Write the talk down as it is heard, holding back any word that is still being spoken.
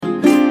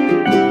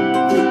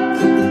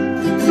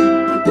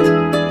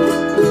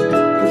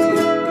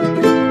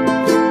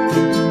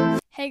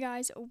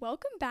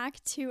welcome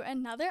back to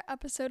another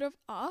episode of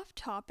Off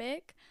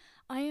Topic.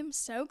 I am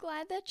so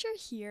glad that you're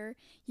here.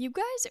 You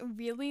guys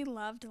really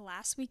loved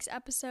last week's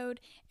episode.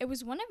 It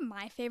was one of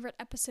my favorite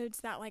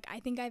episodes that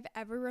I think I've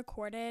ever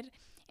recorded,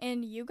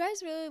 and you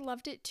guys really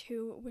loved it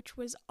too, which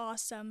was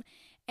awesome.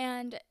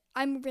 And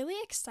I'm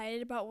really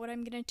excited about what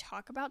I'm going to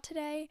talk about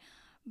today,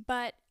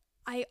 but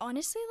I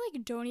honestly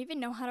don't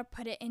even know how to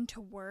put it into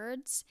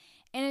words,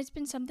 and it's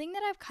been something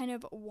that I've kind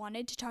of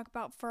wanted to talk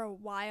about for a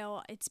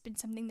while. It's been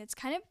something that's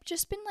kind of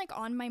just been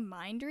on my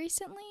mind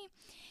recently,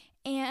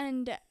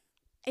 and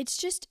it's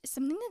just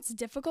something that's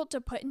difficult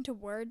to put into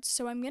words,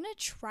 so I'm going to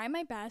try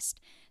my best.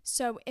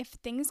 So if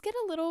things get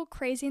a little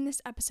crazy in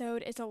this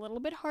episode, it's a little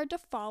bit hard to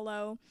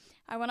follow.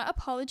 I want to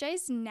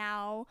apologize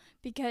now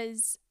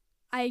because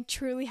I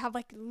truly have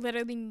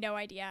literally no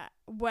idea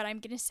what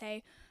I'm going to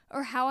say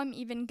or how I'm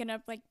even going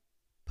to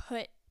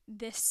put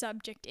this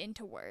subject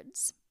into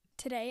words.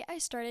 Today I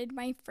started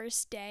my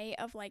first day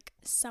of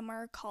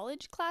summer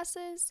college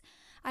classes.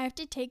 I have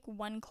to take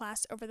one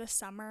class over the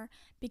summer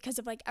because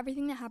of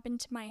everything that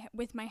happened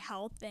with my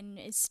health and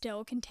is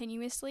still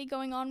continuously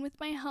going on with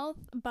my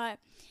health. But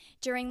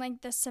during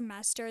the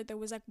semester there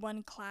was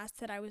one class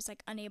that I was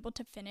unable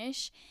to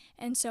finish,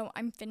 and so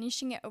I'm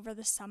finishing it over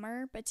the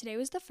summer. But today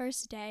was the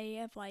first day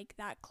of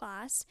that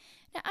class.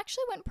 And it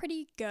actually went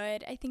pretty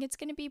good. I think it's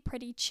going to be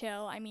pretty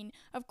chill. I mean,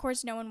 of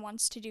course no one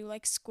wants to do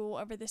school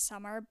over the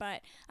summer,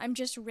 but I'm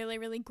just really,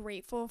 really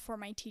grateful for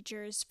my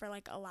teachers for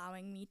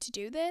allowing me to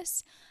do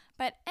this.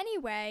 But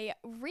anyway,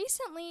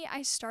 recently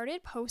I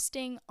started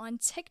posting on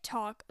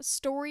TikTok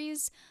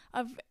stories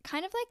of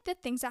kind of the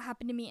things that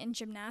happened to me in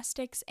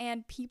gymnastics,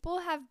 and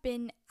people have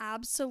been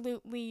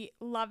absolutely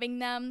loving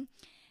them.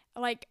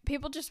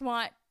 People just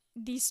want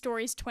these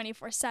stories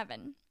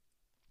 24/7.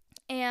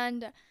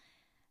 And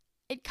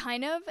it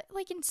kind of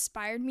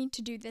inspired me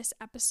to do this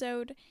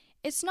episode.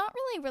 It's not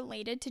really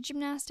related to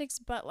gymnastics,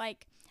 but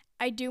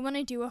I do want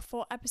to do a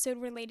full episode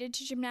related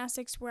to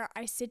gymnastics where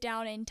I sit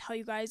down and tell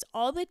you guys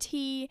all the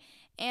tea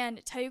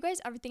and tell you guys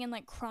everything in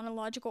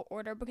chronological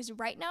order, because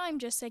right now I'm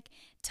just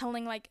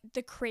telling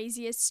the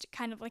craziest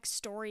kind of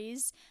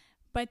stories,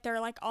 but they're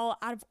all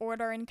out of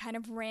order and kind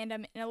of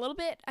random and a little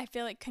bit, I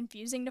feel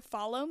confusing to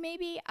follow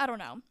maybe. I don't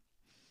know.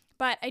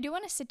 But I do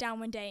want to sit down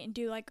one day and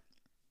do a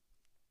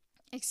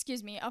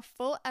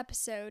full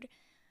episode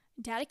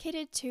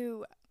dedicated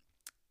to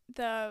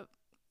the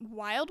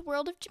wild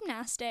world of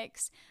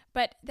gymnastics,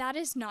 but that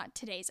is not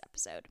today's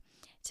episode.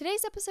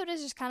 Today's episode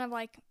is just kind of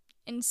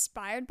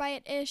inspired by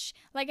it-ish.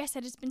 Like I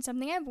said, it's been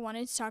something I've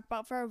wanted to talk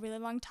about for a really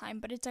long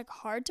time, but it's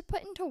hard to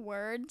put into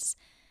words.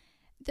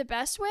 The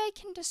best way I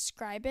can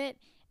describe it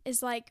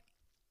is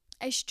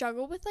I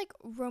struggle with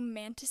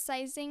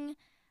romanticizing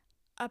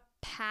a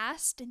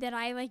past that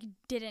I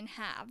didn't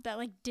have,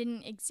 that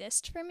didn't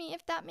exist for me,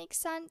 if that makes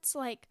sense.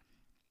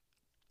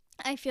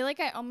 I feel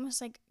I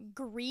almost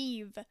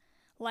grieve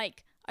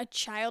a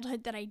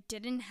childhood that I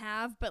didn't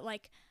have, but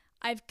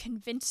I've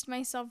convinced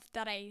myself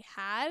that I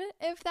had,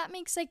 if that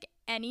makes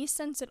any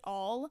sense at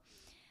all.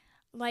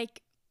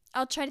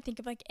 I'll try to think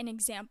of an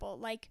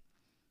example.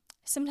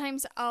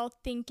 Sometimes I'll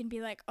think and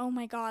be oh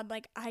my god,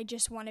 I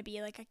just want to be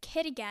a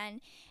kid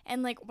again.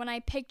 And when I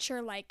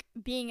picture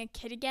being a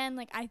kid again,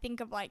 I think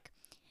of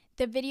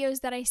the videos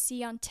that I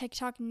see on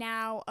TikTok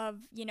now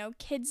of,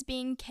 kids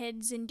being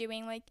kids and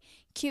doing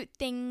cute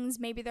things.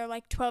 Maybe they're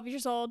 12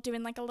 years old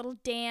doing a little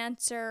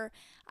dance, or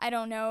I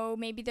don't know,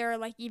 maybe they're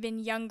even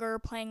younger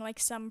playing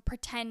some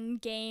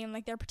pretend game,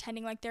 they're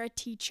pretending they're a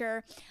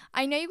teacher.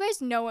 I know you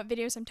guys know what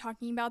videos I'm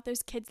talking about,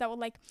 those kids that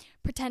will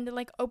pretend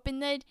to open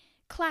the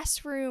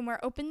classroom or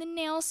open the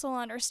nail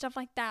salon or stuff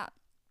like that.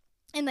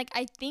 And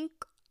I think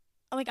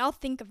I'll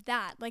think of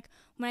that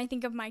when I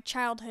think of my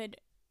childhood,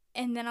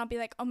 and then I'll be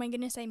oh my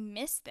goodness, I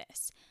miss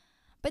this.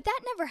 But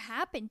that never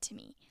happened to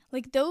me.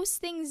 Those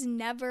things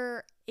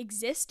never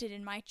existed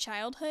in my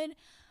childhood.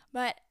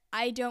 But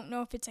I don't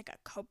know if it's a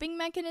coping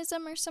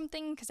mechanism or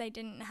something, because I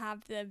didn't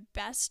have the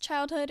best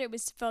childhood. It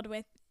was filled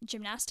with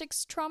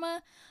gymnastics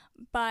trauma.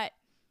 But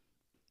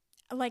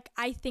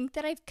I think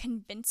that I've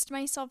convinced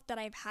myself that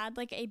I've had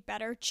a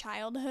better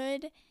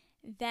childhood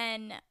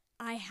than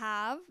I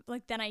have,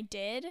 than I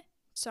did.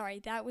 Sorry,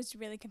 that was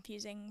really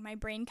confusing. My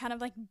brain kind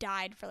of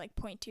died for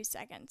 0.2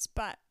 seconds.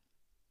 But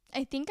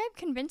I think I've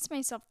convinced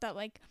myself that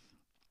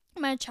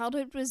my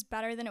childhood was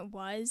better than it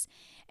was.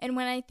 And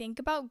when I think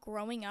about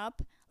growing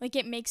up,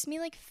 it makes me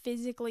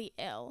physically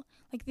ill.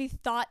 The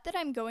thought that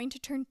I'm going to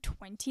turn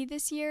 20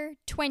 this year,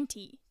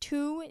 20,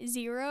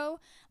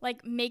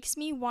 makes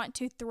me want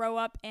to throw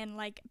up and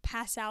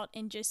pass out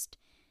and just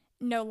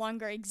no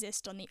longer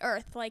exist on the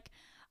earth.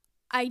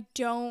 I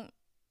don't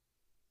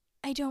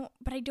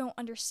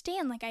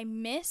understand. I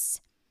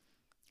miss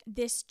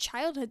this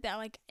childhood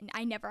that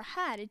I never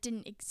had. It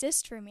didn't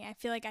exist for me. I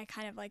feel I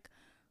kind of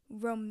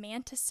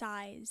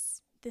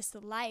romanticize this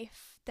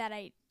life that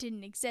I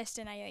didn't exist,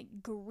 and I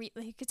grieve.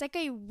 It's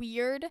a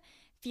weird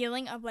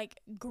feeling of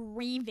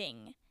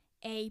grieving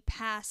a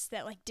past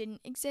that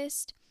didn't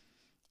exist.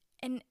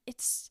 And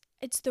it's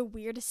it's the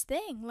weirdest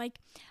thing. Like,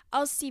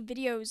 I'll see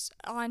videos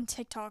on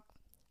TikTok.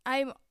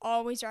 I'm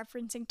always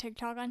referencing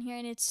TikTok on here,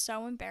 and it's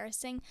so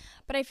embarrassing.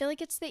 But I feel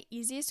like it's the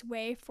easiest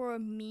way for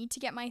me to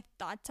get my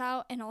thoughts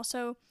out, and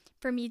also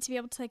for me to be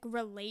able to like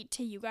relate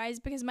to you guys,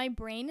 because my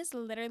brain is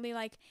literally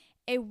like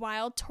a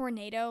wild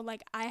tornado.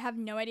 Like, I have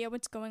no idea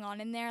what's going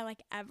on in there,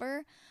 like,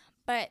 ever.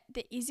 But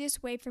the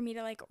easiest way for me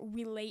to like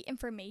relate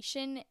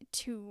information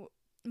to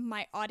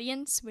my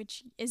audience,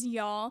 which is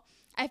y'all,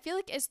 I feel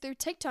like is through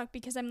TikTok,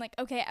 because I'm like,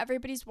 okay,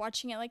 everybody's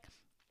watching it. Like,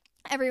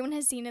 everyone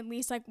has seen at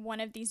least like one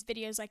of these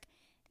videos. Like,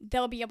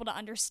 they'll be able to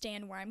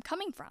understand where I'm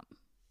coming from.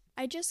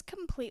 I just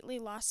completely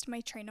lost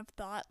my train of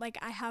thought. Like,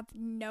 I have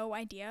no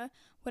idea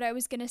what I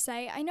was going to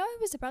say. I know I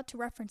was about to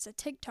reference a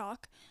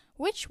TikTok.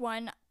 Which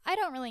one? I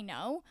don't really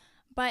know.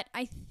 But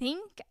I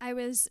think I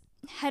was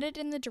headed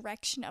in the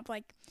direction of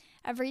like,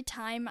 every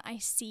time I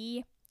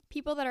see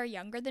people that are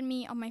younger than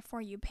me on my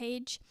For You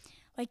page,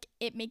 like,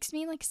 it makes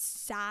me like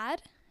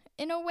sad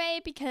in a way,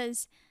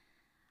 because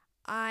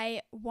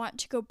I want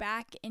to go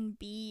back and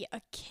be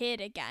a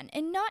kid again.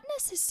 And not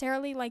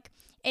necessarily like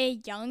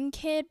a young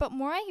kid, but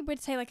more, I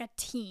would say, like a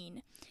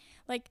teen.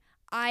 Like,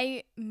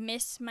 I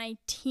miss my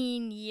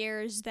teen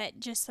years that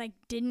just like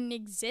didn't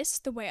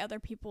exist the way other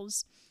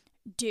people's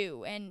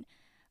do.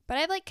 But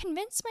I like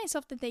convinced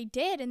myself that they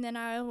did, and then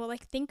I will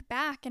like think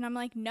back and I'm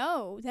like,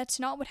 no, that's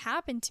not what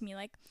happened to me.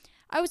 Like,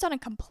 I was on a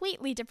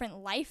completely different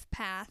life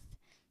path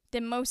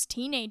than most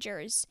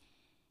teenagers.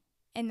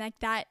 And like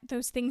that,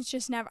 those things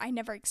just I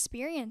never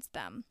experienced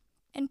them.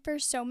 And for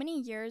so many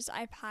years,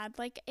 I've had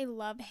like a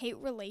love-hate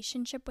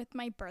relationship with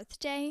my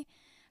birthday,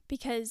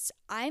 because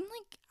I'm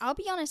like, I'll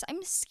be honest,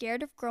 I'm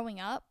scared of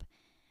growing up,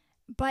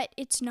 but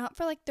it's not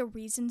for like the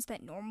reasons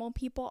that normal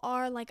people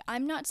are. Like,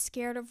 I'm not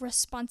scared of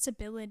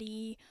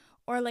responsibility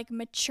or like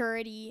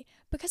maturity,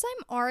 because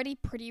I'm already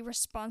pretty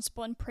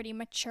responsible and pretty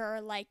mature.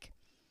 Like,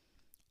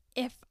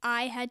 if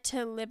I had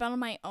to live on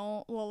my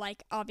own, well,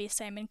 like,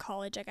 obviously I'm in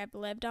college, like, I've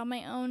lived on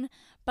my own,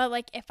 but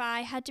like, if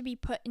I had to be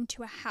put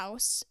into a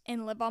house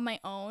and live on my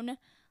own,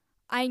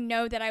 I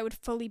know that I would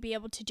fully be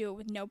able to do it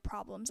with no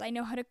problems. I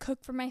know how to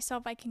cook for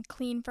myself, I can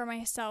clean for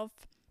myself,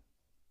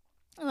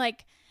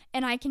 like,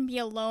 and I can be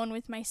alone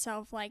with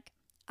myself. Like,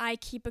 I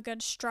keep a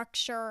good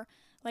structure.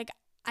 Like,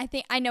 I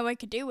think I know I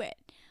could do it.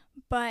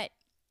 But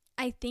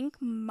I think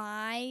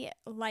my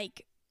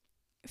like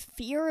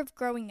fear of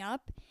growing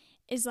up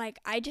is like,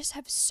 I just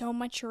have so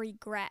much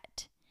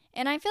regret.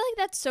 And I feel like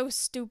that's so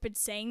stupid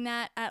saying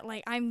that at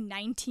like, I'm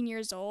 19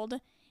 years old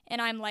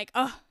and I'm like,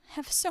 oh, I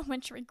have so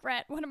much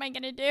regret. What am I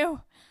going to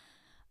do?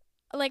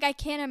 Like, I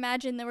can't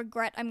imagine the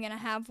regret I'm going to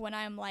have when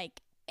I'm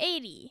like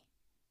 80.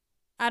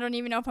 I don't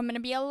even know if I'm going to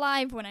be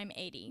alive when I'm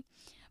 80.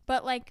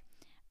 But like,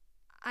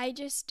 I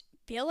just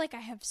feel like I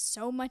have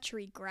so much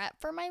regret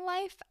for my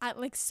life at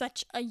like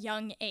such a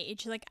young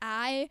age. Like,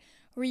 I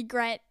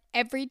regret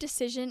every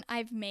decision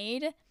I've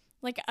made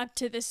like up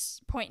to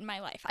this point in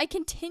my life. I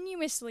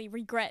continuously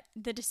regret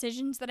the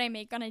decisions that I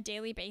make on a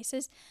daily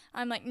basis.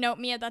 I'm like, nope,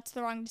 Mia, that's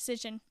the wrong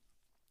decision.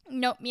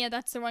 Nope, Mia,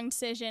 that's the wrong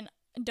decision.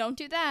 Don't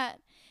do that.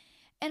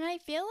 And I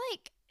feel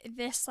like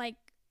this like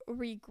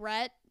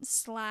regret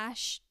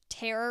 /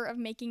 terror of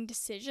making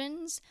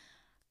decisions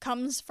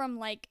comes from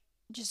like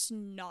just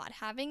not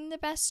having the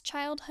best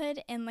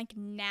childhood, and like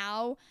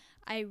now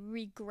I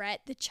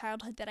regret the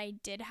childhood that I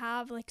did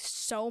have like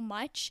so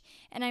much,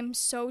 and I'm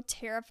so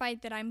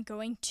terrified that I'm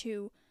going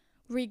to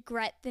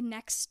regret the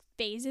next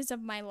phases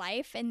of my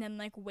life and then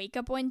like wake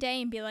up one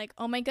day and be like,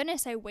 oh my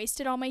goodness, I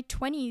wasted all my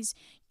 20s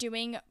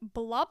doing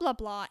blah blah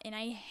blah and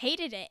I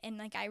hated it, and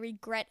like I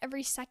regret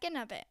every second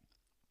of it.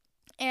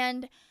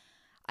 And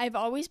I've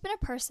always been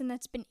a person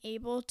that's been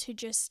able to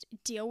just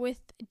deal with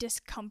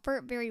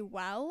discomfort very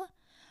well,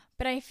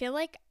 but I feel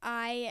like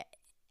I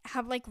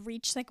have like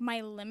reached like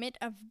my limit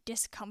of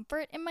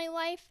discomfort in my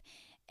life,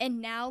 and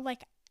now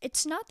like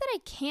it's not that I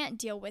can't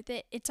deal with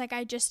it, it's like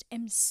I just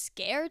am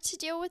scared to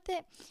deal with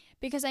it,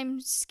 because I'm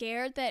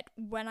scared that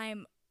when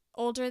I'm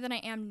older than I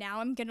am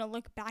now, I'm gonna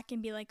look back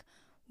and be like,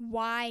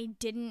 why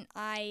didn't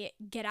I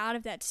get out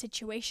of that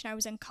situation I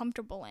was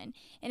uncomfortable in?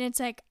 And it's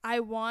like, I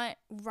want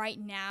right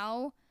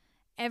now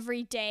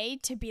every day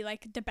to be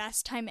like the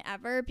best time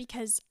ever,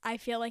 because I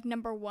feel like,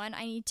 number one,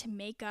 I need to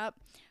make up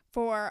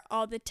for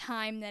all the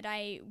time that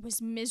I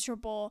was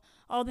miserable,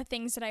 all the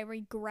things that I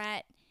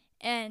regret.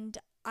 And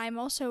I'm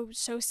also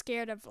so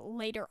scared of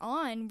later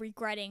on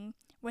regretting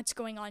what's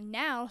going on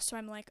now. So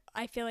I'm like,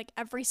 I feel like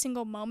every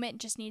single moment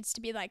just needs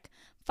to be like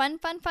fun,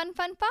 fun, fun,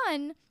 fun,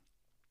 fun.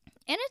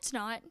 And it's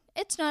not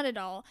at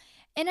all.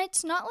 And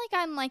it's not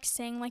like I'm like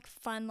saying like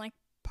fun, like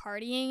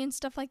partying and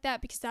stuff like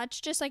that, because that's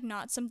just like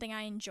not something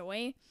I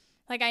enjoy.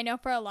 Like, I know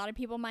for a lot of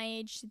people my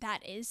age,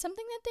 that is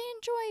something that they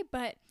enjoy,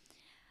 but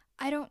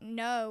I don't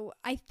know.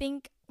 I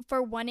think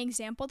for one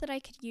example that I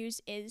could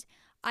use is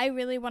I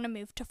really want to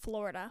move to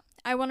Florida.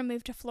 I want to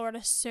move to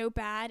Florida so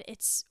bad.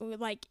 It's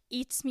like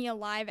eats me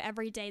alive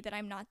every day that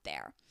I'm not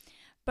there.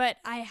 But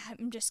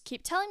I'm just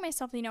keep telling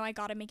myself, I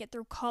got to make it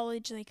through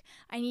college. Like,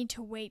 I need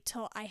to wait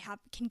till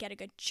can get a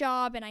good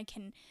job and I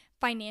can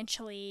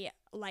financially,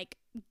 like,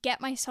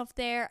 get myself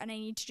there, and I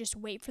need to just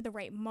wait for the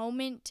right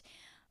moment.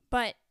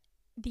 But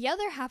the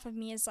other half of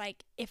me is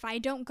like, if I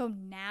don't go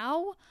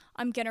now,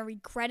 I'm going to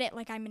regret it.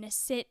 Like, I'm going to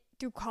sit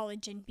through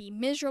college and be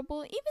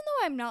miserable, even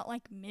though I'm not,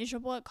 like,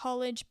 miserable at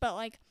college. But,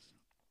 like,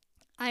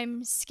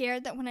 I'm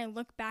scared that when I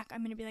look back,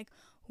 I'm going to be like,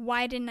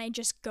 why didn't I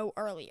just go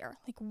earlier?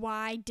 Like,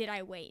 why did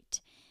I wait?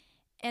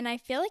 And I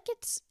feel like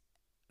it's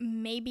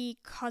maybe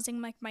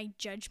causing, like, my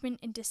judgment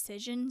and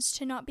decisions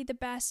to not be the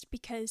best,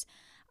 because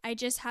I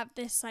just have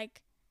this,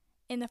 like,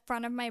 in the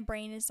front of my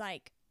brain is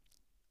like,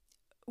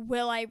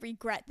 will I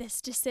regret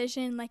this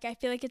decision? Like, I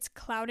feel like it's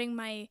clouding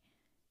my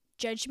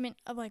judgment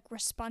of, like,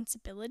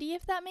 responsibility,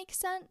 if that makes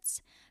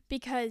sense.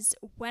 Because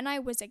when I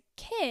was a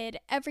kid,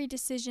 every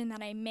decision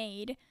that I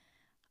made,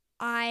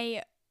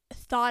 I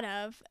thought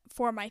of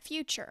for my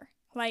future.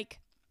 Like,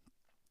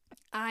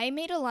 I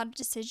made a lot of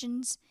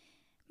decisions.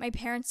 My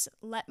parents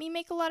let me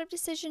make a lot of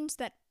decisions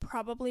that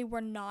probably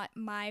were not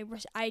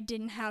I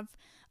didn't have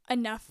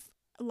enough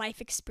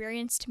life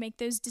experience to make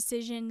those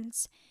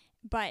decisions,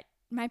 but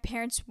my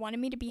parents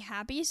wanted me to be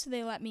happy, so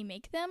they let me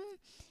make them.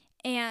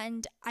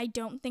 And I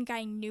don't think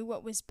I knew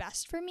what was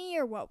best for me,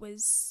 or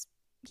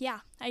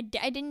I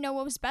didn't know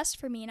what was best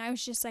for me. And I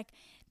was just like,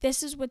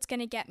 this is what's going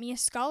to get me a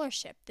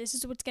scholarship. This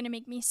is what's going to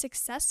make me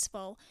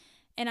successful.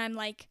 And I'm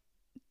like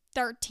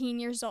 13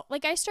 years old.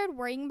 Like, I started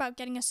worrying about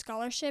getting a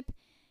scholarship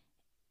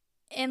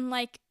in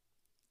like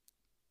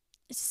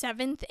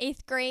 7th,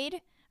 8th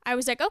grade. I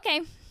was like,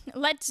 okay,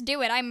 let's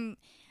do it. I'm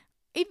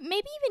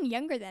maybe even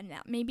younger than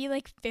that. Maybe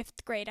like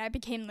 5th grade. I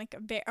became like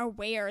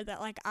aware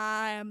that like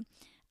I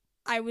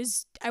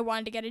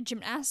wanted to get a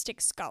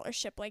gymnastics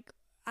scholarship. Like,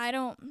 I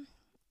don't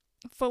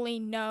fully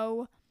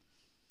know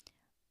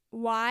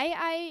why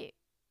I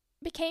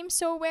became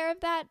so aware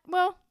of that.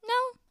 Well, no,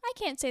 I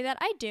can't say that.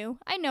 I do.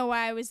 I know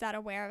why I was that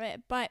aware of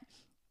it, but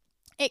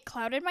it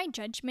clouded my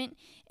judgment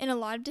in a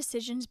lot of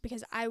decisions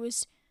because I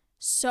was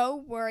so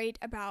worried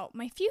about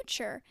my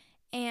future.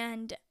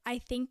 And I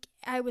think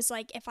I was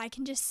like, if I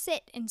can just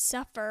sit and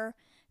suffer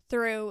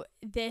through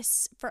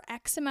this for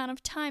X amount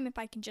of time, if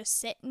I can just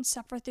sit and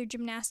suffer through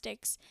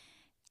gymnastics,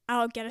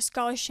 I'll get a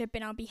scholarship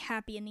and I'll be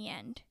happy in the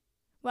end.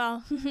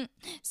 Well,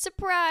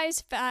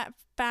 surprise,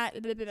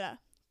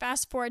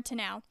 fast forward to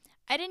now.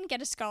 I didn't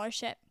get a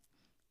scholarship.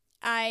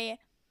 I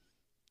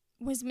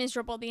was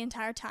miserable the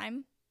entire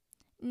time.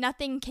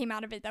 Nothing came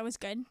out of it that was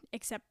good,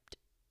 except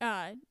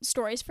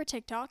stories for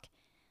TikTok.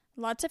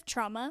 Lots of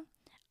trauma.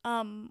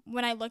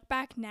 When I look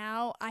back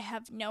now, I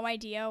have no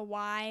idea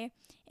why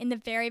in the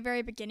very,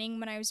 very beginning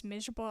when I was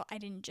miserable, I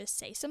didn't just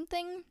say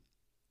something.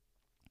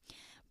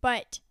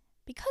 But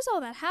because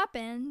all that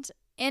happened,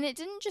 and it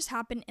didn't just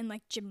happen in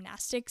like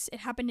gymnastics,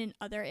 it happened in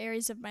other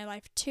areas of my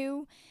life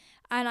too.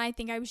 And I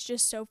think I was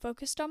just so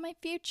focused on my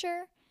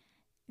future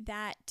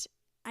that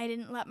I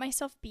didn't let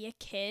myself be a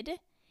kid.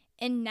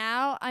 And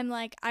now I'm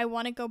like, I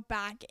want to go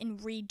back and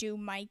redo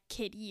my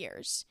kid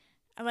years.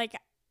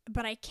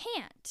 But I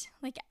can't.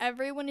 Like,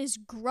 everyone is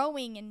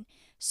growing and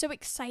so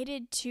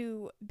excited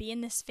to be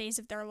in this phase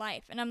of their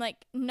life. And I'm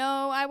like,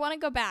 no, I want to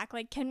go back.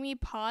 Like, can we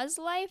pause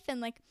life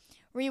and like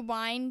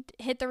rewind,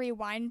 hit the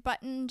rewind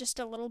button just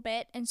a little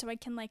bit? And so I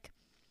can like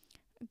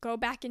go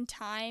back in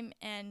time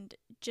and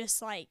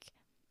just like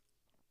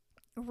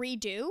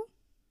redo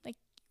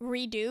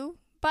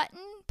button,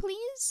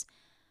 please.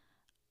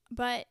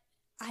 But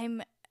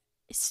I'm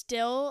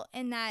still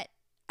in that.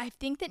 I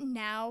think that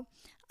now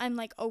I'm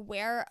like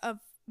aware of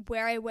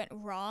where I went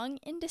wrong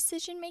in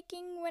decision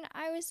making when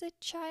I was a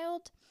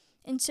child.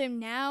 And so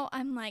now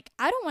I'm like,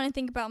 I don't want to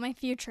think about my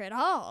future at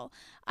all.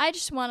 I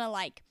just want to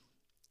like,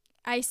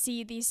 I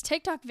see these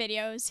TikTok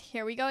videos,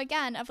 here we go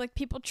again, of like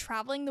people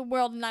traveling the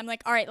world, and I'm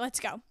like, all right,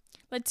 let's go.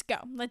 Let's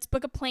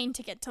book a plane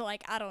ticket to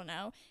like, I don't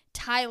know,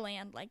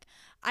 Thailand. Like,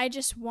 I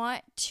just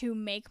want to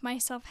make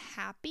myself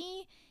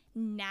happy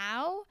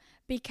now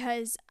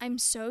because I'm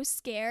so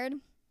scared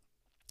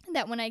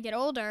that when I get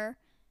older,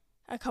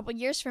 a couple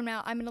years from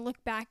now, I'm going to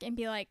look back and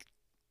be like,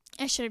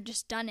 I should have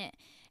just done it.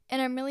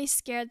 And I'm really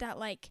scared that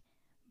like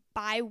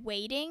by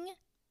waiting,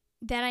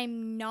 that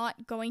I'm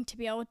not going to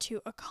be able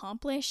to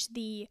accomplish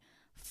the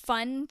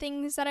fun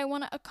things that I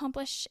want to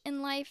accomplish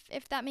in life,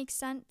 if that makes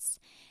sense.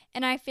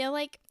 And I feel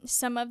like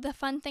some of the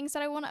fun things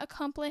that I want to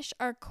accomplish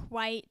are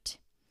quite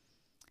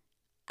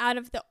out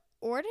of the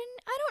ordinary.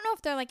 I don't know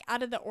if they're like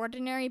out of the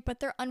ordinary, but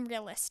they're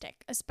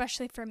unrealistic,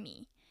 especially for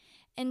me.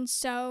 And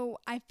so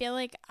I feel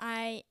like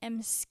I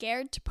am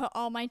scared to put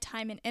all my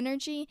time and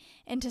energy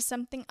into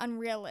something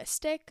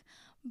unrealistic,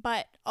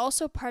 but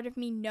also part of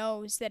me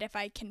knows that if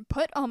I can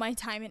put all my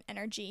time and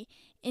energy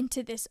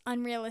into this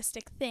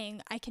unrealistic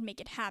thing, I can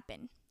make it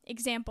happen.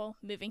 Example,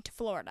 moving to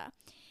Florida.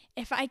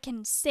 If I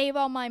can save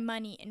all my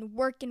money and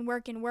work,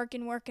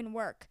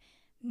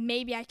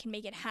 maybe I can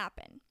make it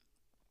happen.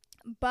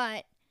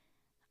 But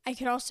I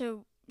could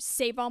also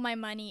save all my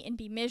money and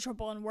be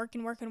miserable and work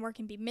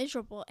and be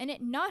miserable and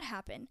it not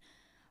happen.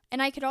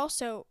 And I could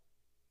also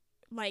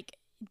like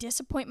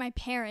disappoint my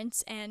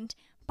parents and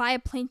buy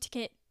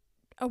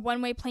a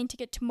one-way plane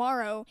ticket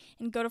tomorrow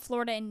and go to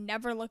Florida and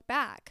never look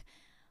back.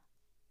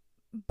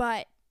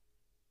 But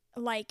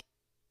like,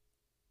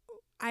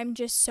 I'm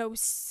just so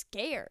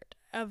scared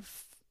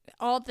of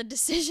all the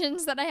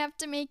decisions that I have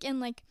to make, and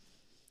like,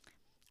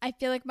 I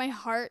feel like my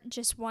heart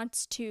just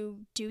wants to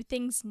do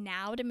things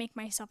now to make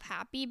myself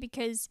happy,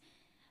 because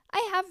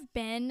I have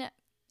been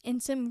in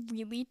some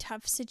really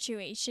tough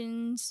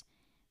situations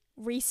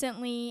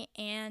recently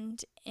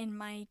and in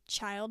my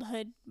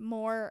childhood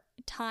more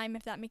time,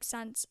 if that makes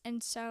sense.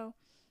 And so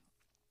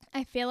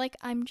I feel like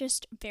I'm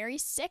just very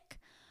sick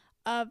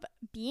of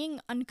being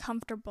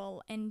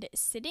uncomfortable and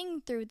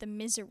sitting through the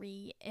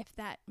misery, if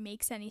that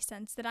makes any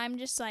sense, that I'm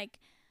just like,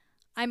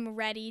 I'm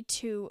ready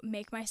to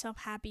make myself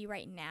happy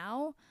right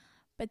now,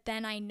 but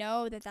then I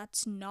know that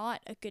that's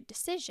not a good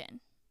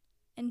decision.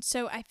 And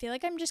so I feel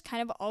like I'm just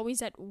kind of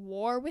always at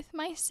war with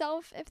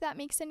myself, if that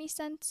makes any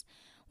sense,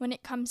 when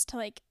it comes to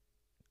like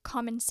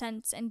common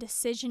sense and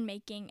decision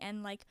making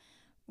and like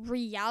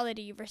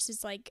reality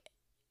versus like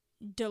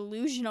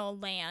delusional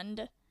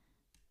land.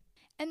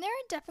 And there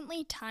are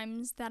definitely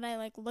times that I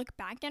like look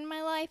back in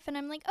my life and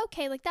I'm like,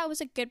 okay, like that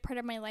was a good part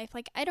of my life.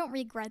 Like I don't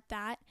regret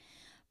that.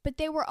 But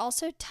there were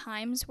also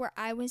times where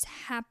I was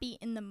happy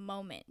in the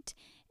moment,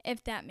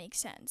 if that makes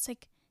sense.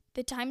 Like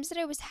the times that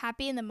I was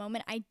happy in the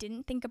moment, I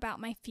didn't think about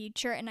my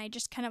future and I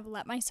just kind of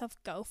let myself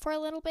go for a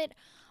little bit.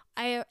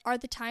 Are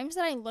the times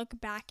that I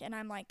look back and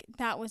I'm like,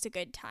 that was a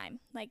good time.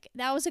 Like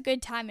that was a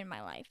good time in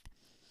my life.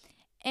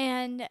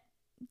 And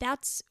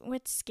that's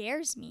what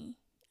scares me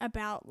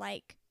about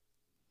like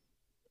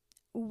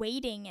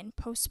waiting and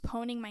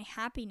postponing my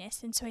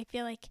happiness. And so I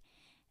feel like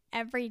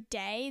every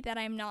day that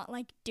I'm not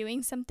like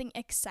doing something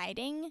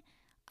exciting,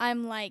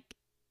 I'm like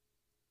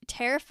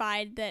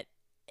terrified that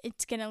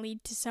it's gonna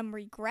lead to some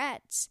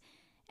regrets.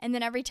 And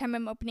then every time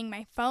I'm opening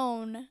my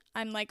phone,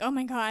 I'm like, oh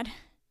my god,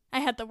 I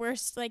had the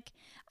worst. Like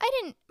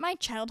my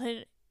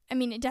childhood, I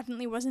mean, it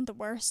definitely wasn't the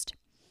worst,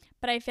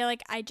 but I feel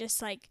like I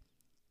just like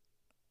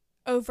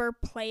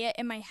overplay it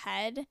in my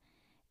head,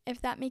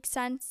 if that makes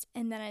sense.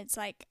 And then it's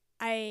like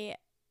I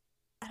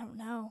don't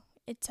know,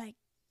 it's like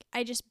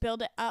I just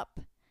build it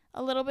up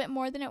a little bit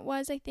more than it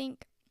was, I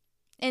think.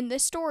 And the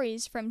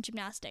stories from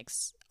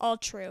gymnastics, all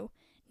true,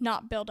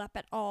 not build up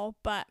at all,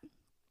 but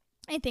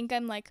I think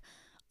I'm like,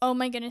 oh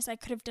my goodness, I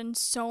could have done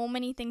so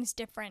many things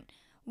different,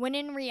 when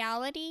in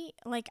reality,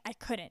 like I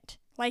couldn't.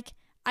 Like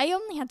I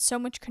only had so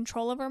much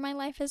control over my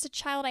life as a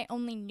child. I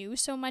only knew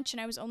so much and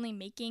I was only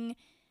making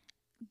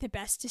the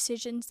best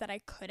decisions that I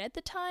could at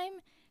the time.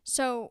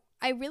 So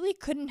I really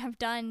couldn't have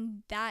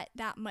done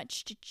that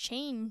much to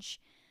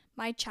change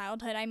my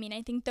childhood. I mean,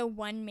 I think the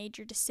one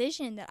major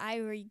decision that I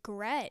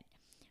regret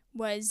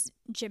was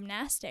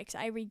gymnastics.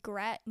 I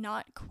regret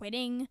not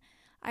quitting.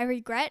 I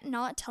regret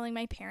not telling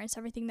my parents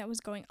everything that was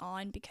going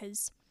on,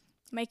 because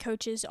my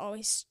coaches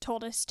always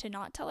told us to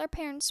not tell our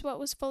parents what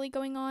was fully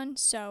going on.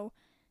 So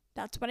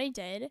that's what I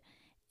did.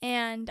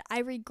 And I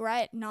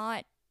regret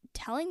not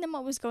telling them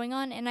what was going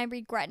on, and I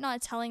regret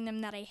not telling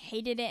them that I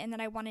hated it and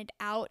that I wanted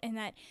out and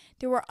that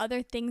there were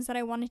other things that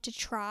I wanted to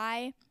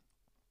try.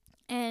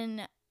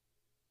 And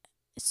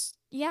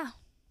yeah,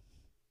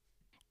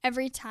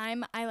 every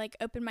time I like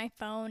open my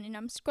phone and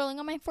I'm scrolling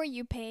on my For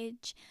You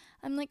page,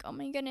 I'm like, oh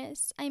my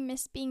goodness, I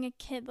miss being a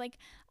kid. Like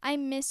I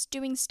miss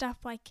doing stuff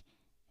like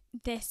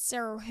this,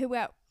 or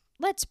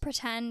let's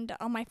pretend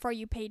on my For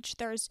You page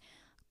there's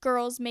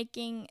girls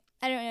making,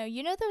 I don't know,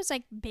 you know those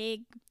like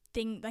big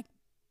thing, like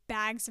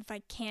bags of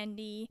like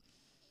candy,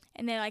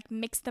 and they like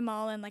mix them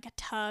all in like a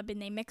tub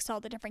and they mix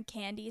all the different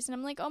candies, and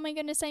I'm like, oh my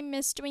goodness, I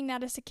miss doing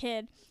that as a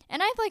kid.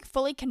 And I've like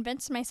fully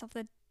convinced myself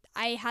that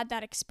I had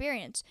that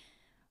experience,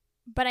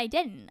 but I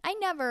didn't.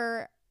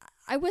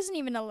 I wasn't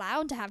even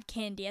allowed to have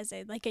candy as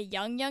a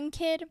young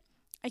kid.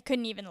 I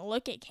couldn't even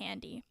look at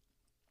candy.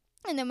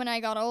 And then when I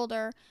got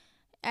older,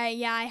 I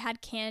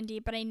had candy,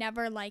 but I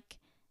never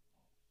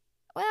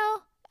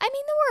I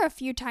mean, there were a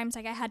few times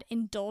like I had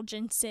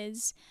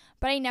indulgences,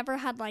 but I never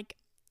had like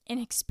an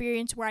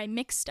experience where I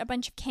mixed a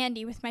bunch of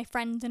candy with my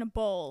friends in a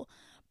bowl.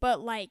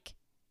 But like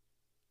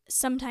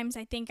sometimes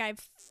I think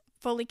I've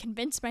fully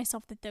convinced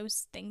myself that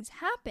those things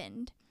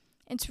happened.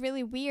 It's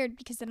really weird,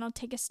 because then I'll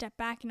take a step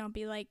back and I'll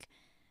be like,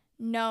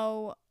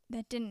 no,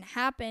 that didn't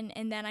happen.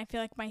 And then I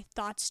feel like my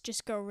thoughts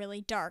just go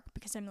really dark,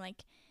 because I'm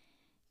like,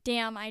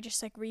 damn, I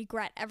just like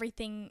regret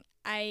everything.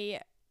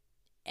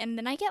 And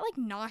then I get like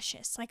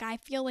nauseous. Like I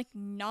feel like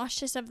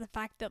nauseous of the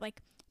fact that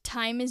like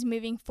time is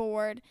moving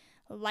forward,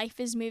 life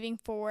is moving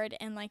forward,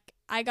 and like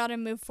I gotta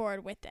move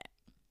forward with it.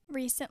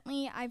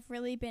 Recently, I've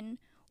really been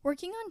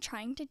working on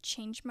trying to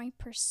change my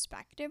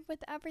perspective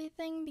with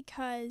everything,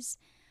 because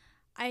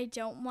I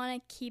don't want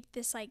to keep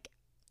this like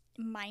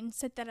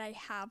mindset that I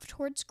have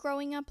towards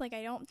growing up. Like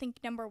I don't think,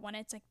 number one,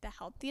 it's like the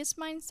healthiest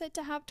mindset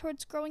to have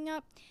towards growing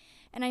up.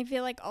 And I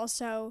feel like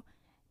also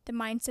the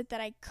mindset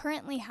that I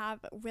currently have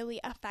really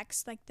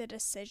affects like the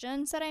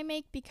decisions that I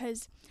make,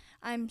 because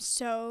I'm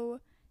so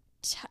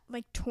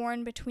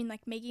torn between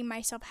like making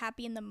myself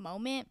happy in the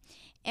moment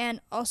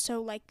and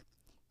also like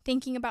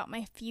thinking about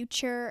my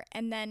future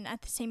and then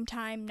at the same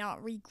time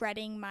not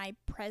regretting my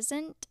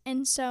present.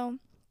 And so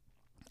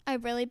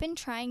I've really been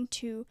trying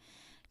to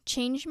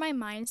change my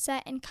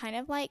mindset and kind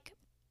of like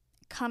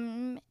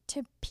come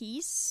to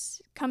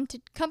peace, come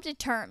to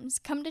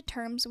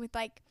terms with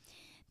like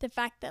the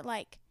fact that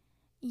like,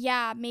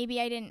 yeah,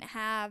 maybe I didn't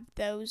have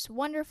those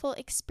wonderful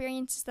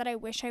experiences that I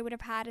wish I would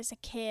have had as a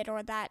kid,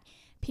 or that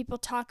people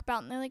talk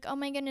about and they're like, oh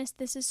my goodness,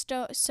 this is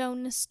so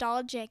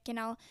nostalgic, and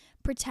I'll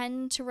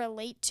pretend to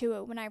relate to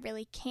it when I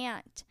really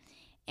can't.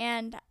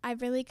 And I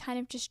really kind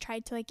of just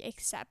tried to like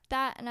accept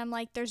that, and I'm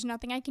like, there's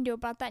nothing I can do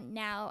about that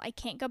now. I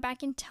can't go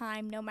back in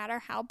time no matter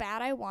how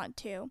bad I want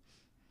to.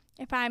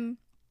 If I'm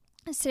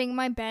sitting in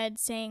my bed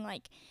saying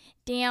like,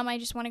 damn, I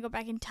just want to go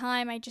back in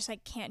time, I just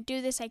like can't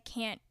do this, I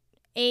can't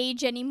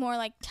age anymore,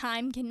 like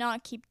time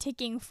cannot keep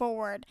ticking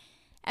forward.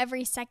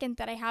 Every second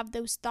that I have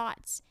those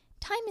thoughts,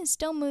 time is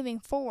still moving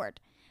forward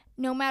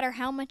no matter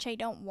how much I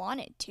don't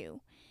want it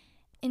to.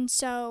 And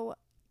so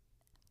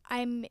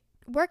I'm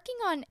working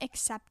on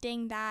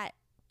accepting that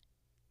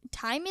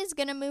time is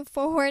gonna move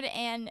forward,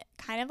 and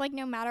kind of like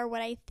no matter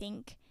what I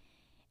think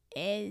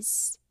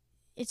is,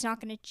 it's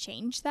not gonna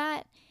change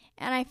that.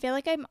 And I feel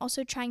like I'm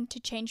also trying to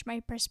change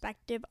my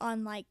perspective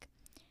on like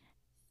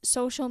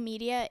social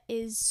media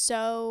is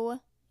so,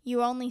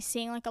 you're only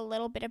seeing like a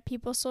little bit of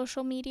people's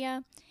social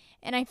media,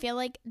 and I feel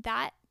like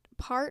that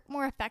part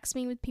more affects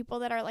me with people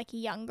that are like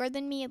younger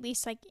than me, at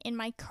least like in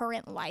my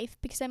current life,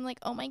 because I'm like,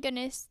 oh my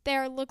goodness,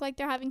 they look like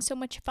they're having so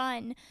much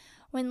fun,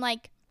 when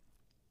like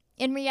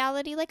in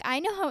reality, like I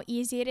know how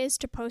easy it is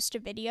to post a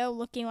video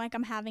looking like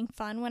I'm having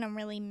fun when I'm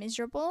really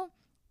miserable.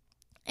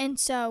 And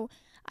so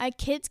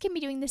kids can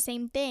be doing the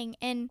same thing,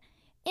 and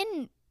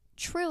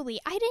truly,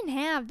 I didn't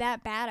have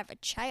that bad of a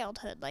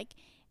childhood. Like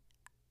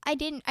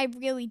I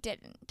really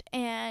didn't.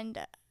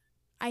 And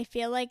I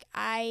feel like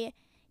I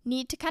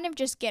need to kind of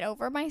just get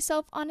over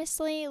myself,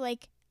 honestly.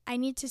 Like I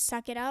need to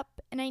suck it up,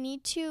 and I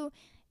need to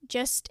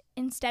just,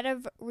 instead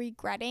of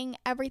regretting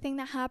everything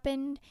that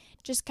happened,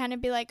 just kind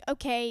of be like,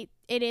 okay,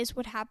 it is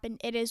what happened,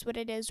 it is what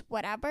it is,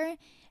 whatever.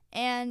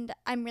 And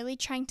I'm really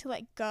trying to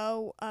let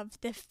go of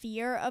the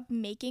fear of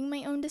making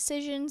my own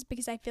decisions,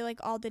 because I feel like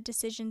all the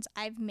decisions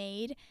I've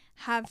made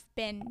have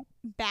been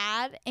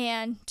bad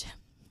and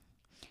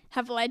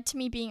have led to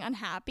me being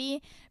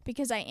unhappy,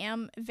 because I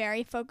am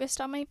very focused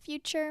on my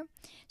future.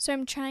 So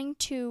I'm trying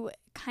to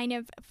kind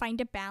of find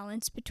a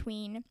balance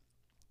between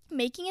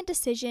making a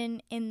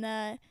decision in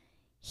the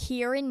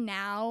here and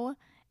now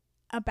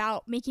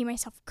about making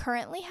myself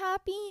currently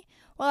happy,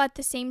 while at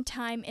the same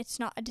time it's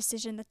not a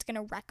decision that's going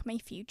to wreck my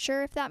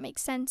future, if that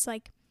makes sense.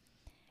 Like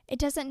it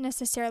doesn't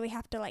necessarily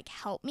have to like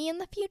help me in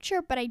the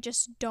future, but I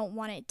just don't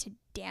want it to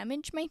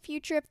damage my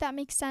future, if that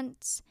makes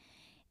sense.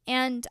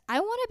 And I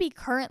want to be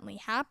currently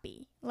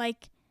happy.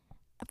 Like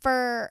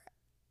for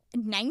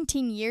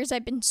 19 years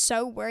I've been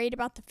so worried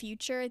about the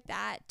future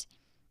that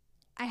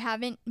I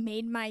haven't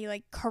made my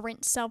like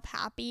current self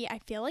happy, I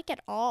feel like,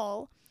 at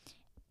all.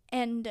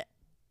 And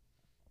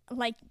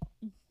like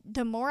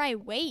the more I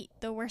wait,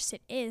 the worse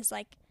it is.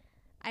 Like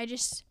I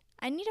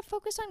need to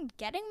focus on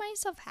getting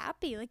myself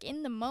happy, like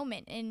in the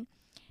moment, and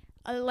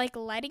like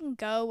letting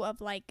go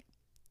of like,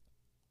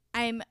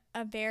 I'm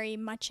a very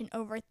much an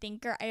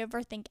overthinker. I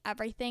overthink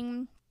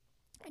everything.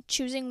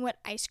 Choosing what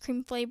ice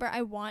cream flavor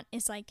I want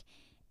is like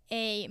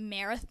a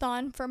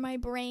marathon for my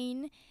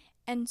brain.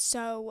 And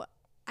so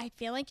I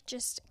feel like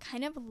just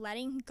kind of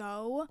letting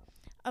go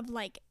of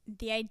like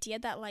the idea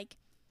that like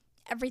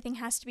everything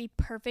has to be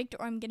perfect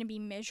or I'm going to be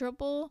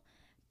miserable,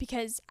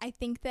 because I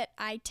think that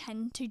I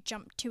tend to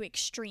jump to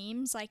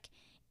extremes. Like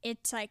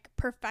it's like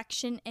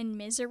perfection and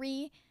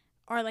misery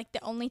are like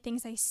the only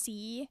things I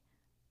see,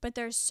 but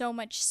there's so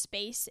much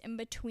space in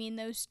between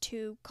those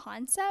two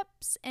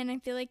concepts. And I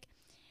feel like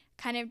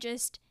kind of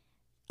just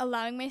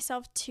allowing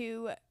myself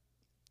to,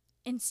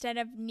 instead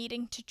of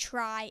needing to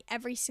try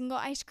every single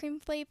ice cream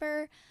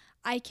flavor,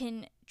 I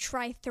can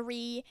try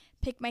 3,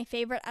 pick my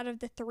favorite out of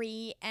the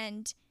 3,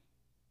 and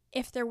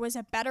if there was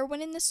a better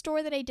one in the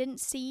store that I didn't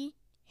see,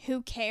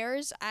 who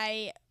cares?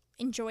 I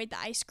enjoyed the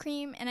ice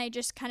cream, and I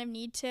just kind of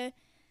need to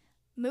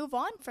move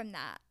on from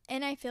that.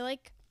 And I feel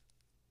like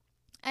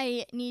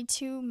I need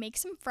to make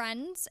some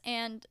friends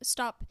and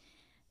stop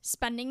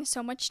spending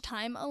so much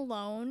time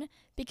alone,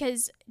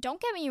 because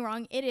don't get me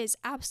wrong, it is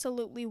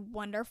absolutely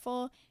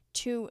wonderful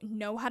to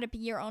know how to be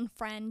your own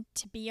friend,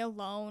 to be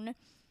alone,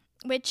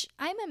 which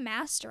I'm a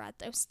master at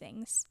those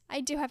things. I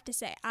do have to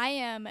say, I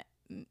am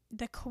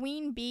the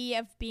queen bee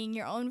of being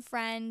your own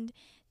friend,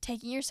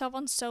 taking yourself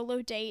on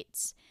solo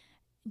dates,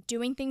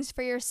 doing things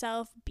for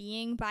yourself,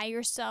 being by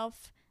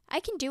yourself. I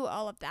can do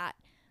all of that,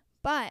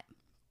 but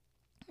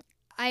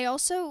I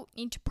also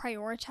need to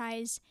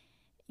prioritize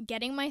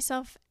getting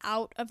myself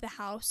out of the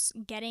house,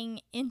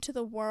 getting into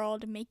the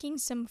world, making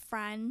some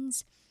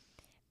friends,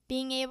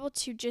 being able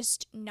to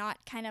just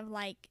not kind of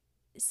like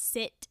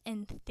sit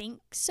and think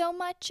so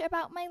much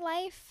about my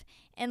life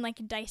and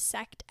like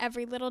dissect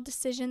every little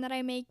decision that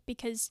I make,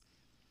 because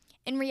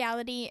in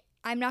reality,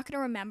 I'm not going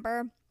to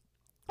remember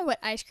what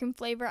ice cream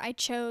flavor I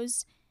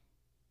chose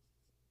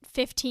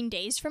 15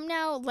 days from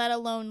now, let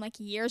alone like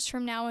years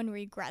from now, and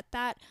regret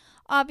that.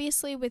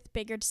 Obviously, with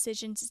bigger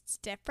decisions, it's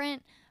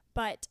different,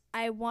 but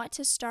I want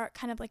to start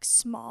kind of like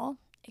small.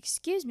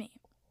 Excuse me.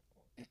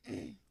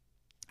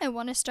 I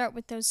want to start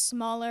with those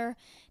smaller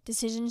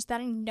decisions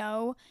that I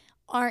know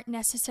aren't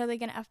necessarily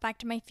going to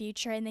affect my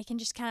future, and they can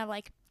just kind of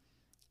like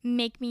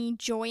make me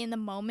joy in the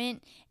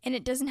moment. And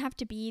it doesn't have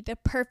to be the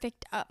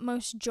perfect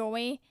utmost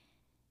joy,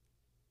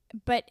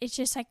 but it's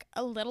just like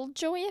a little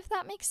joy, if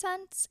that makes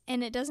sense.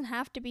 And it doesn't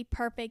have to be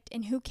perfect,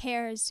 and who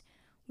cares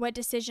what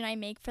decision I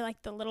make for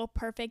like the little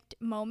perfect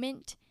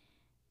moment.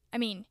 I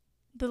mean,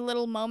 the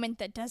little moment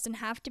that doesn't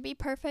have to be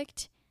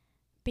perfect,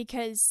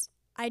 because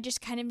I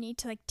just kind of need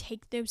to like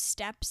take those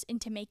steps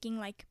into making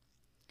like,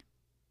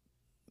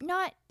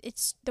 not,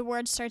 it's, the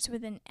word starts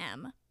with an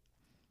M.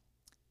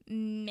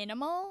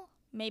 Minimal?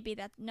 Maybe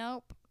that,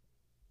 nope.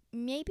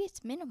 Maybe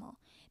it's minimal.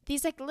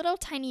 These like little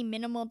tiny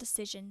minimal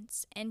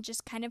decisions, and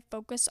just kind of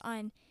focus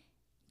on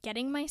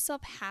getting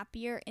myself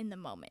happier in the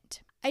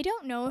moment. I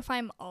don't know if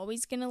I'm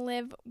always going to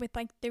live with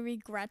like the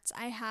regrets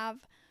I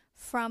have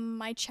from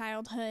my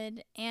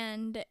childhood,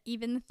 and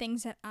even the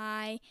things that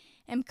I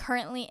am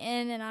currently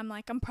in, and I'm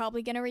like, I'm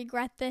probably going to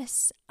regret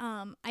this.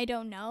 I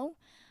don't know.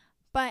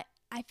 But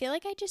I feel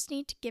like I just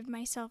need to give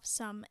myself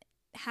some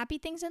happy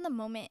things in the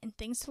moment and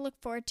things to look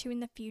forward to in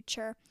the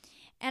future.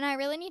 And I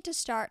really need to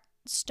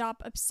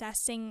stop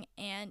obsessing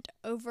and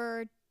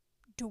over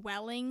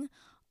dwelling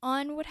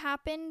on what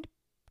happened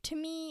to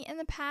me in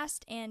the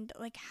past, and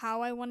like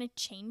how I want to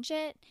change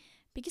it,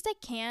 because I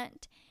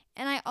can't.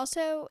 And I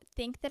also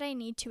think that I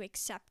need to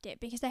accept it,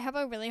 because I have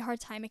a really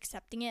hard time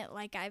accepting it.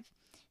 Like I've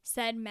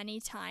said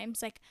many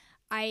times, like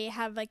I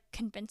have like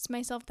convinced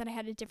myself that I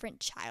had a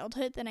different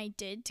childhood than I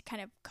did to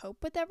kind of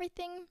cope with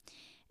everything.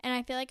 And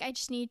I feel like I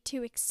just need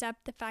to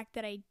accept the fact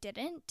that I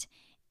didn't,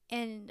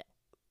 and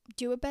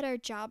do a better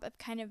job of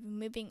kind of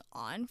moving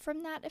on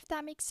from that, if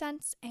that makes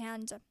sense.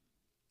 And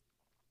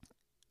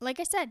like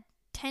I said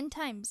 10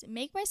 times,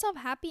 make myself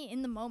happy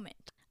in the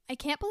moment. I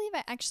can't believe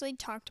I actually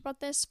talked about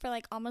this for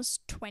like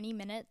almost 20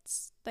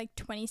 minutes, like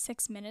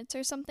 26 minutes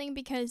or something,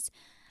 because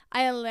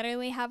I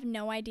literally have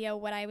no idea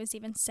what I was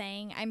even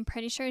saying. I'm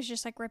pretty sure it's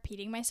just like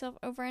repeating myself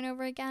over and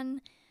over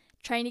again.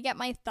 Trying to get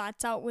my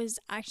thoughts out was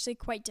actually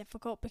quite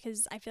difficult,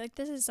 because I feel like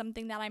this is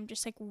something that I'm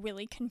just like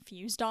really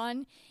confused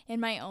on in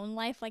my own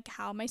life. Like,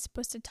 how am I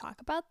supposed to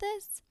talk about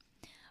this?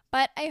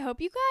 But I hope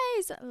you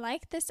guys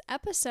like this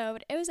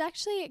episode. It was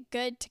actually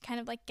good to kind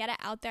of like get it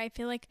out there. I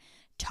feel like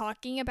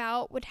talking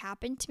about what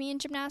happened to me in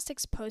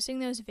gymnastics, posting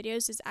those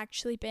videos, has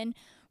actually been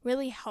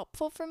really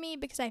helpful for me,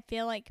 because I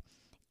feel like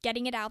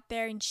getting it out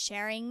there and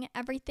sharing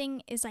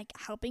everything is like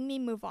helping me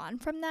move on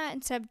from that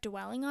instead of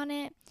dwelling on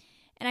it.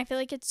 And I feel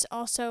like it's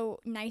also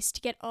nice to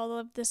get all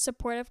of the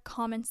supportive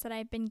comments that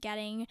I've been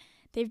getting.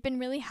 They've been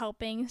really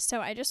helping.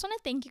 So I just want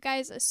to thank you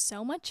guys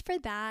so much for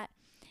that.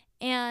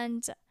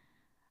 And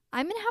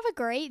I'm going to have a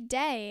great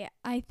day.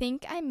 I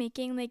think I'm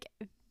making like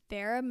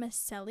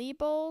vermicelli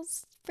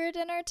bowls for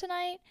dinner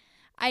tonight.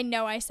 I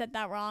know I said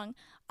that wrong.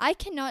 I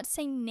cannot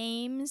say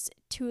names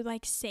to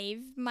like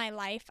save my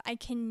life. I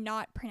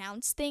cannot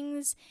pronounce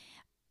things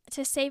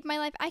to save my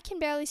life. I can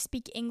barely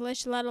speak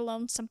English, let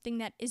alone something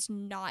that is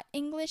not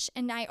English,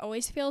 and I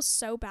always feel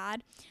so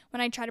bad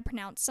when I try to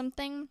pronounce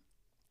something.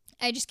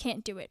 I just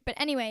can't do it. But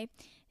anyway,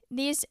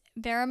 these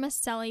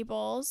vermicelli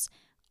bowls,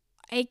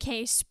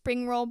 aka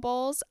spring roll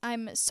bowls,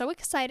 I'm so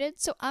excited.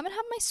 So I'm gonna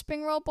have my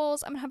spring roll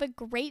bowls. I'm gonna have a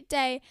great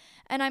day,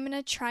 and I'm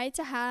gonna try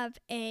to have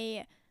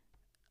a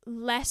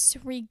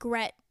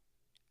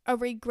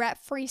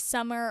regret-free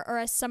summer, or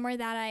a summer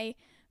that I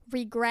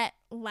regret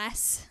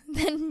less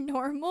than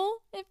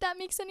normal, if that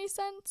makes any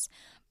sense.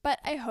 But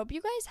I hope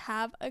you guys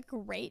have a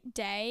great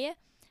day.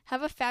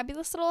 Have a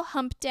fabulous little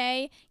hump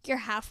day. You're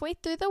halfway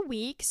through the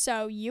week,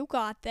 so you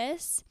got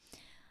this.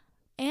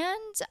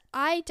 And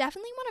I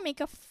definitely want to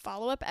make a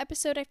follow-up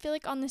episode, I feel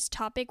like, on this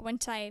topic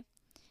once I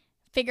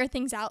figure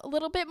things out a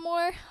little bit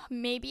more.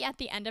 Maybe at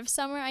the end of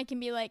summer I can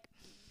be like,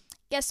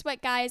 guess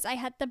what, guys? I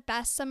had the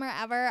best summer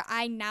ever.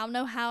 I now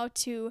know how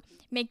to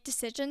make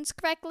decisions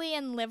correctly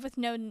and live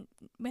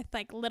with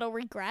like little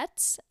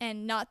regrets,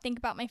 and not think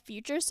about my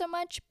future so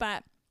much.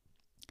 But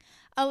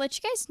I'll let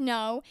you guys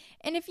know.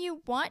 And if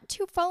you want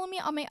to follow me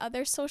on my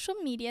other social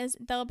medias,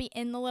 they'll be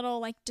in the little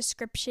like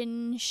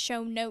description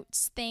show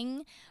notes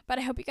thing. But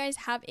I hope you guys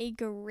have a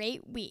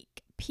great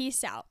week.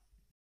 Peace out.